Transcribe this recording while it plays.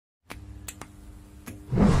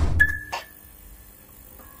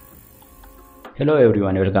Hello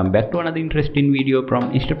everyone, welcome back to another interesting video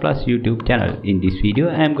from Instaplus YouTube channel. In this video,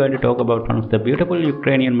 I am going to talk about one of the beautiful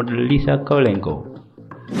Ukrainian model Liza Kovalenko.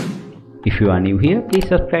 If you are new here, please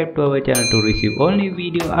subscribe to our channel to receive all new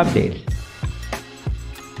video updates.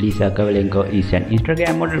 Liza Kovalenko is an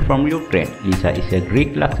Instagram model from Ukraine. Liza is a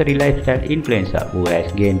Greek luxury lifestyle influencer who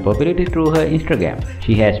has gained popularity through her Instagram.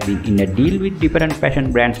 She has been in a deal with different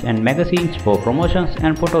fashion brands and magazines for promotions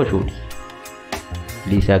and photo shoots.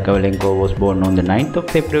 Liza Kovalenko was born on the 9th of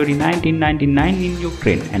February 1999 in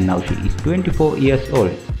Ukraine and now she is 24 years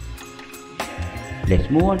old. Let's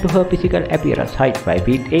move on to her physical appearance. Height 5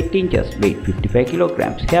 feet 8 inches, weight 55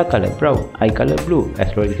 kilograms, hair color brown, eye color blue,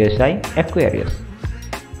 astrological sign Aquarius.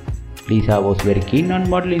 Liza was very keen on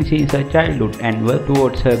modeling since her childhood and worked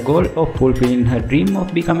towards her goal of fulfilling her dream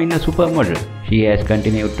of becoming a supermodel. She has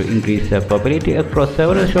continued to increase her popularity across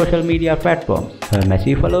several social media platforms. Her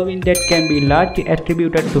massive following that can be largely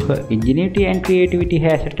attributed to her ingenuity and creativity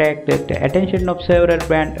has attracted the attention of several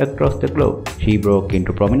brands across the globe. She broke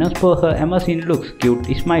into prominence for her amazing looks,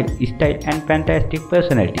 cute smile, style and fantastic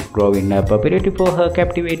personality, growing her popularity for her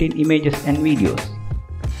captivating images and videos.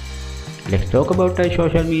 Let's talk about her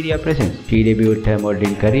social media presence. She debuted her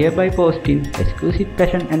modeling career by posting exclusive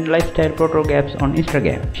fashion and lifestyle photographs on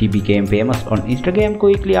Instagram. She became famous on Instagram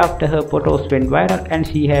quickly after her photos went viral and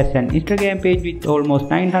she has an Instagram page with almost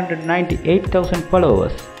 998,000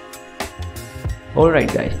 followers.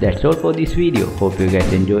 Alright guys, that's all for this video. Hope you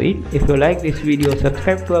guys enjoy it. If you like this video,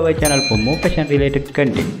 subscribe to our channel for more fashion related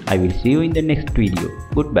content. I will see you in the next video.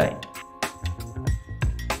 Goodbye.